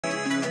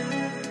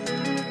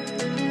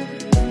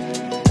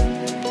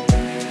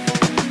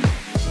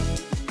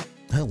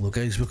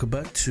Hello guys, welcome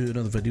back to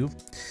another video.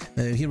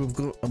 Here we've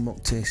got a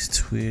mock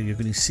test where you're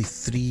going to see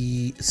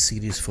 3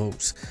 serious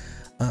faults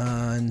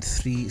and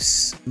 3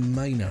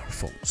 minor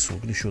faults. So we're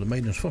going to show the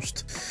minors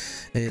first.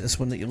 This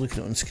one that you're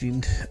looking at on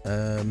screen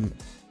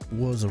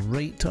was a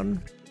right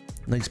turn,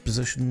 nice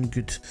position,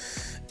 good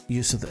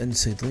use of the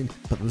inside lane,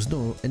 but there was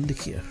no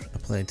indicator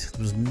applied,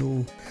 there was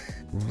no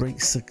right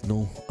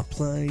signal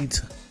applied.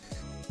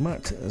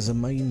 Marked it as a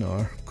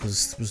minor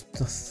because there was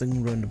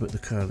nothing round about the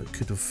car that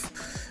could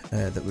have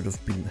that would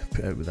have been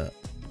put out with that.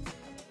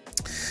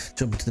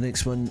 Jumping to the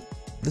next one,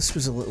 this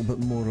was a little bit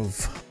more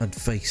of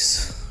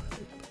advice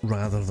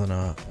rather than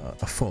a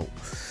fault.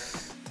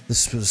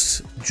 This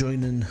was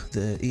joining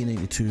the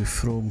A92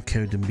 from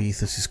Cowdenbeath.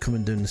 This is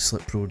coming down the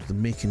slip road. They're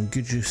making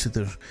good use of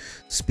their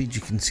speed.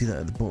 You can see that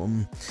at the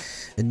bottom.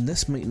 And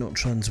this might not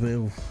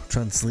translate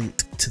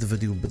to the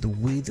video, but the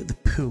way that they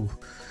pull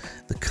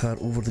the car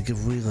over the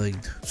giveaway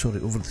line,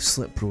 over the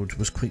slip road,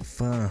 was quite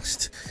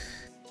fast.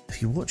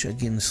 If you watch it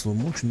again in slow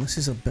motion, this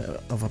is a bit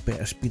of a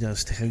better speed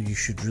as to how you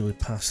should really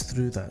pass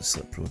through that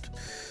slip road.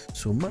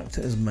 So marked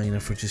it as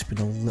minor for just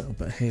being a little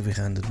bit heavy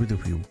handed with the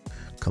wheel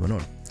coming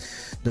on.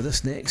 Now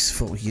this next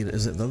fault here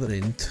is at the other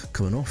end,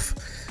 coming off.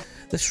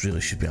 This really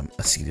should be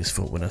a serious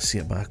fault when I see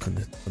it back on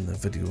the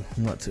video.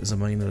 Marked it as a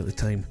minor at the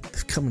time.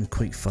 They've come in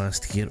quite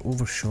fast here,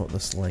 overshot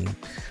this line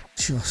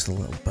just a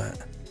little bit.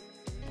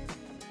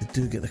 They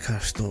do get the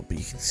car stopped, but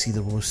you can see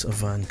there was a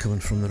van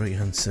coming from the right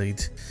hand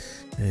side.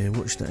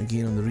 Watching it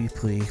again on the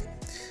replay,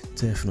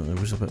 definitely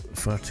was a bit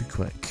far too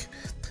quick.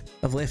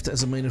 I've left it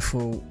as a minor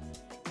fault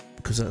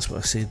because that's what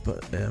I said,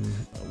 but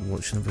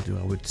watching the video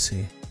I would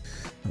say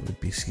that would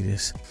be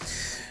serious.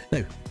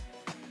 Now,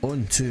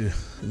 on to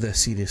the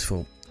serious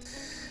fault.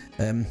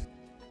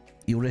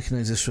 You'll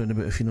recognise this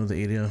roundabout if you know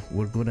the area.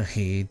 We're going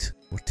ahead,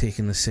 we're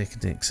taking the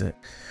second exit.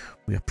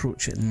 We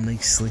approach it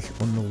nicely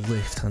on the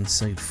left hand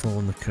side,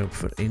 following the curb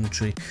for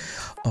entry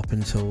up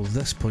until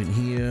this point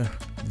here,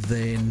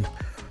 then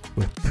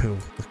we pull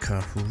the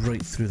car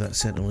right through that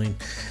centre lane.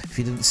 If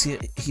you didn't see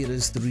it, here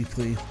is the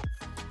replay.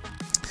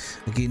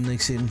 Again,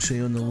 nice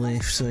entry on the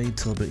left side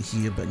till about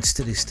here, but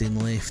instead of staying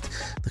left,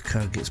 the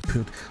car gets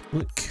pulled.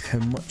 Look how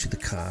much of the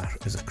car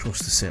is across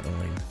the centre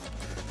lane.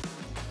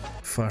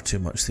 Far too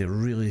much there,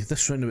 really.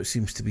 This roundabout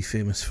seems to be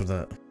famous for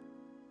that,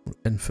 or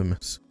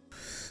infamous.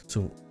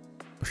 So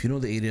if you know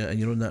the area and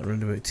you're on that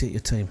roundabout, take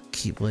your time,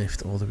 keep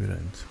left all the way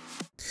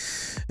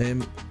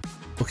around.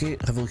 Okay,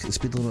 have a look at the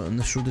speed limit on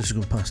this road. This is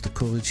going past the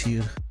college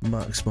here,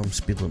 maximum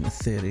speed limit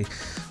 30.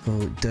 Have a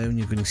look down,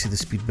 you're going to see the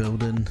speed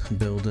building.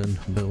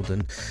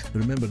 Now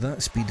remember,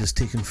 that speed is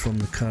taken from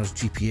the car's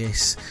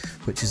GPS,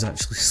 which is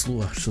actually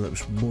slower, so that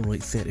was more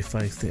like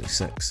 35,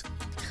 36.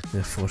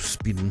 Therefore,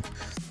 speeding,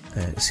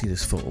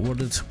 serious fault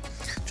awarded.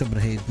 Jumping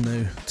ahead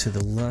now to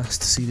the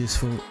last serious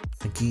fault.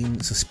 Again,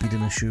 it's a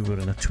speeding issue. We're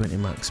in a 20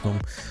 maximum.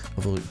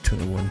 Have a look,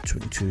 21,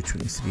 22,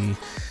 23.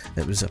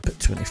 It was up at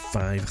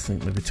 25, I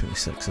think, maybe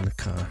 26 in the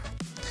car.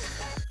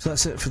 So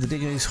that's it for the day,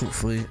 guys.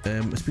 Hopefully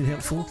it's been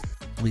helpful.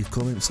 Leave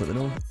comments, let me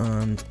know,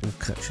 and we'll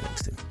catch you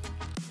next time.